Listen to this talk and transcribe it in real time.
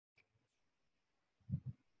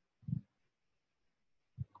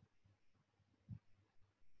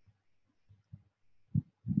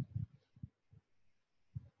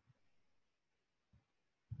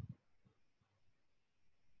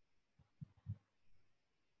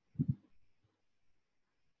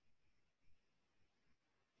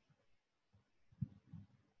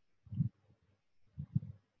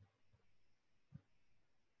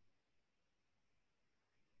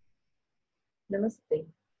Namaste.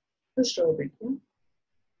 Hello, Vidya.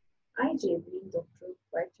 I, JVWU Dr.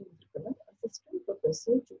 Chandrakala, Assistant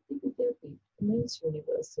Professor, Jyoti Vidyapeeth, Women's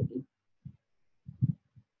University,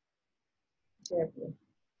 Jaipur.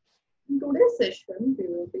 In today's session, we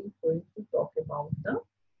will be going to talk about the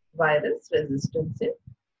virus resistance in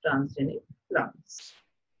transgenic plants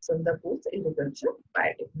from the course Agriculture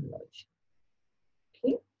Biotechnology.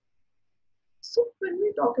 Okay. So when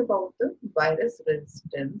we talk about the virus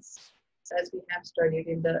resistance, as we have studied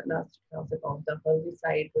in the last class about the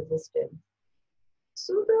herbicide resistance,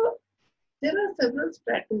 so there are several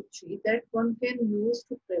strategies that one can use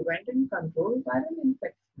to prevent and control viral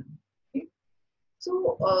infection. Okay?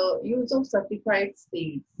 So, use of certified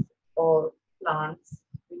seeds or plants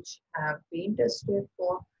which have been tested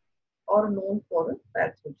for or known for a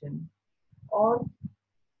pathogen, or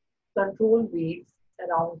control weeds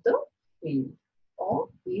around the field, or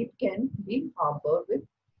weed can be harbored with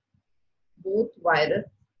both virus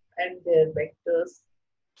and their vectors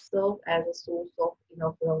serve as a source of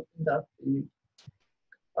inoculum in the field.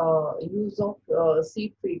 Use of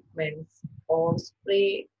seed treatments or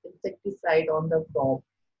spray insecticide on the crop.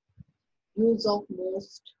 Use of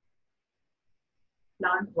most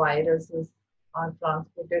plant viruses are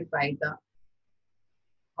transmitted by the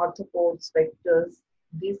arthropods vectors.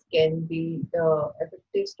 This can be the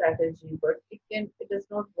effective strategy, but it does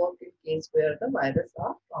not work in case where the virus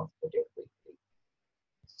are transmitted quickly.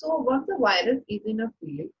 So once the virus is in a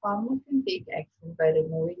field, farmer can take action by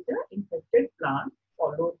removing the infected plant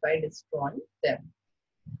followed by destroying them.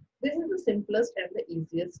 This is the simplest and the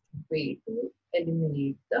easiest way to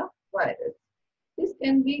eliminate the virus. This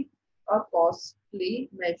can be a costly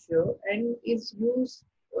measure and is used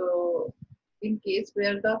in case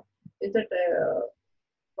where the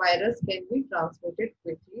virus can be transmitted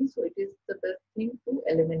quickly. So it is the best thing to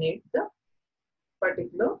eliminate the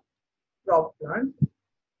particular crop plant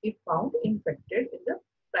if found infected in the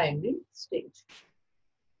primary stage.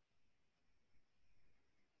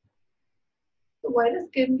 So virus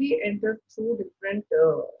can be entered through different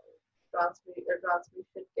transmission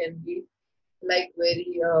can be like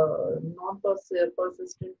very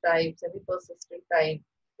non-persistent type, semi-persistent type.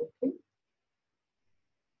 Okay.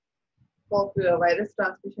 For virus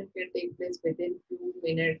transmission can take place within few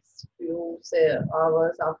minutes, few say,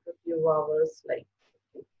 hours, after few hours, like.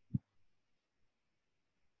 Okay.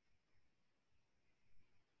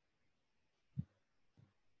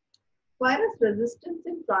 Virus resistance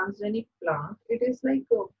in transgenic plant, it is like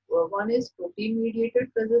one is protein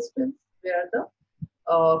mediated resistance, where the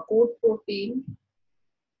coat protein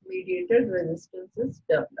mediated resistance is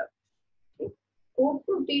developed. Okay. Coat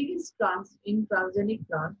protein is in transgenic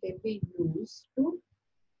plant can be used to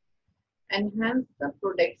enhance the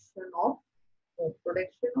production of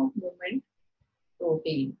movement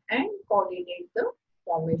protein and coordinate the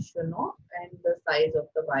formation of and the size of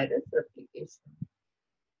the virus replication.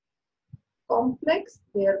 Complex,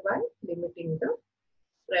 thereby limiting the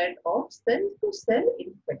spread of cell-to-cell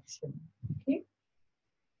infection. Okay.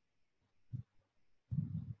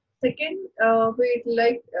 Second, it is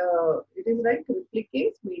like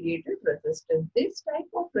replicase mediated resistance. This type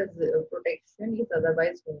of protection is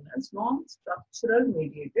otherwise known as non-structural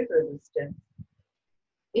mediated resistance.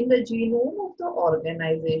 In the genome of the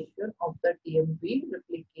organization of the TMV,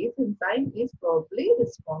 replicase enzyme is probably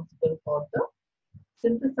responsible for the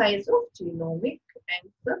synthesis of genomic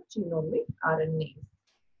and subgenomic RNAs.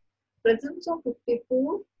 Presence of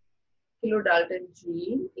 54 kilodalton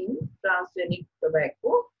gene in transgenic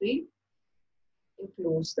tobacco tree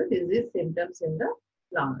includes the disease symptoms in the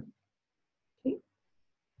plant. Okay.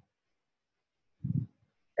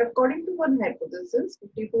 According to one hypothesis,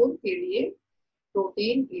 54 kDa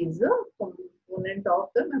protein is a component of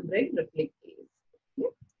the membrane replicase.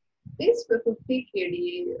 Okay. This 50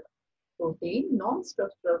 kDa protein,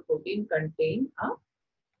 non-structural protein, contain a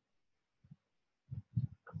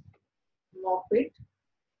MOFIT,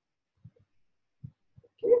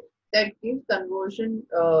 okay, that gives conversion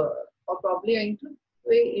or probably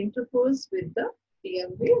interferes with the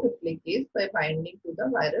TMV replicase by binding to the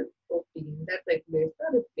viral protein that regulates the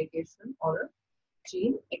replication or a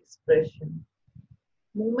gene expression.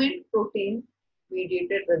 Movement protein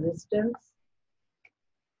mediated resistance,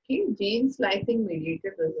 okay, gene slicing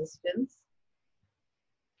mediated resistance,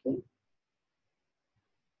 okay.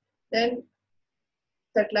 Then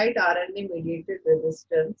satellite RNA mediated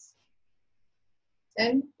resistance,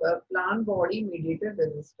 and plant body mediated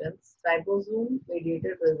resistance, ribosome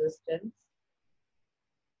mediated resistance.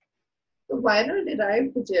 So viral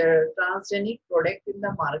derived transgenic product in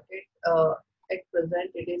the market at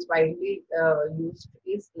present it is widely used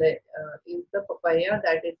is the papaya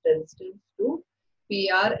that is resistant to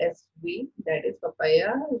PRSV, that is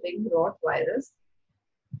papaya ring rot virus.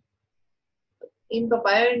 In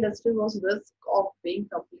papaya industry was risk of being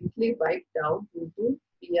completely wiped out due to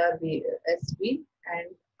PRSV,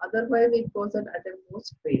 and otherwise it was an attempt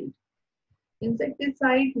most failed.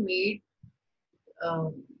 Insecticide made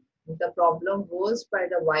the problem worse by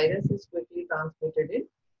the virus is quickly transmitted in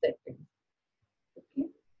seconds. Okay.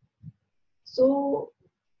 So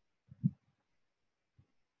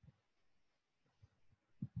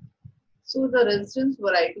the resistance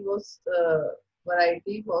variety was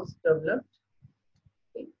developed.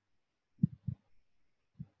 Okay.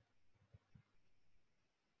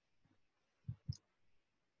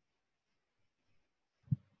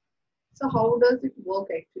 So how does it work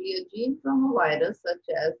actually? A gene from a virus such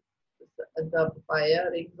as the papaya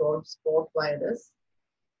ring rot spot virus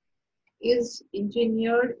is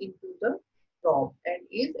engineered into the crop and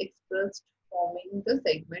is expressed forming the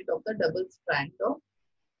segment of the double strand of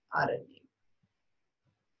RNA.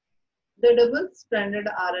 The double-stranded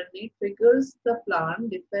RNA triggers the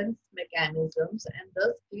plant defense mechanisms and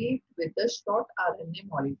thus cleaved with the short RNA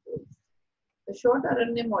molecules. The short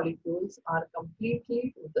RNA molecules are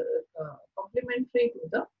complementary to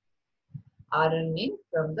the RNA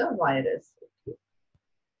from the virus. Okay.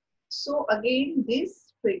 So again,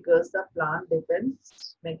 this triggers the plant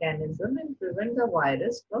defense mechanism and prevent the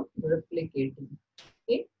virus from replicating.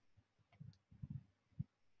 Okay.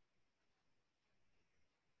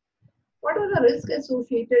 What are the risks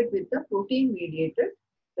associated with the protein-mediated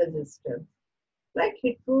resistance? Like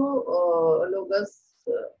heterologous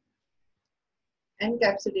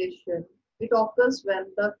encapsulation, it occurs when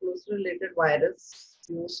the closely related virus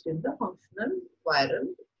used in the functional viral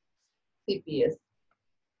CPS,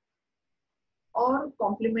 or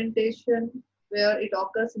complementation, where it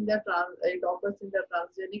occurs in the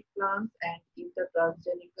transgenic plants and if the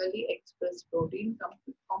transgenically expressed protein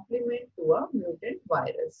complement to a mutant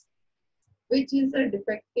virus, which is a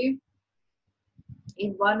defective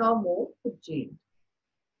in one or more genes.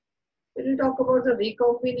 When we talk about the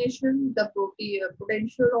recombination, the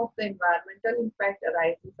potential of the environmental impact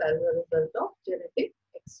arises as a result of genetic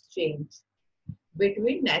exchange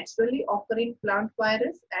between naturally occurring plant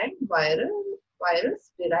virus and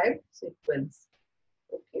virus-derived sequence.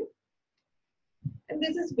 Okay, and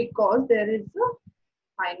this is because there is a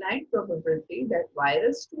finite probability that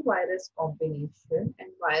virus-to-virus combination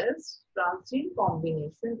and virus-transgene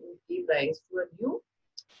combination will give rise to a new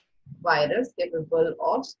virus capable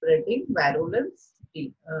of spreading virulent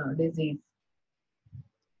disease.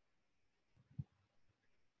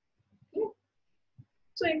 Okay.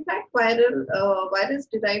 So in fact,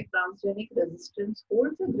 virus-derived transgenic resistance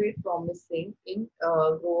holds a great promising in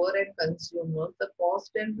grower and consumer. The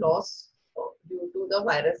cost and loss due to the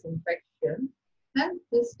virus infection, and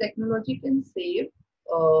this technology can save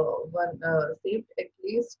saved at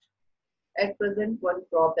least at present one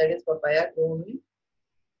crop, that is papaya grown in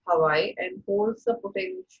Hawaii, and holds the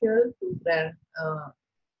potential to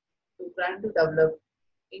develop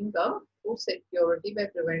in the food security by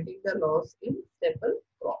preventing the loss in staple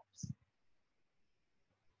crops.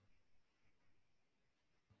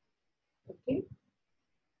 Okay,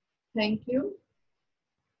 thank you.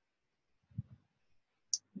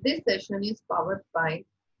 This session is powered by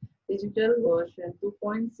Digital version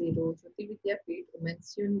 2.0 Jyoti Vidyapeeth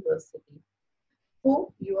Women's University.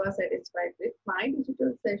 Hope you are satisfied with my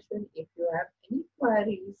digital session. If you have any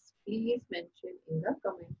queries, please mention in the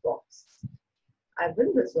comment box. I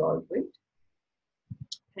will resolve it.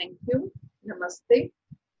 Thank you. Namaste.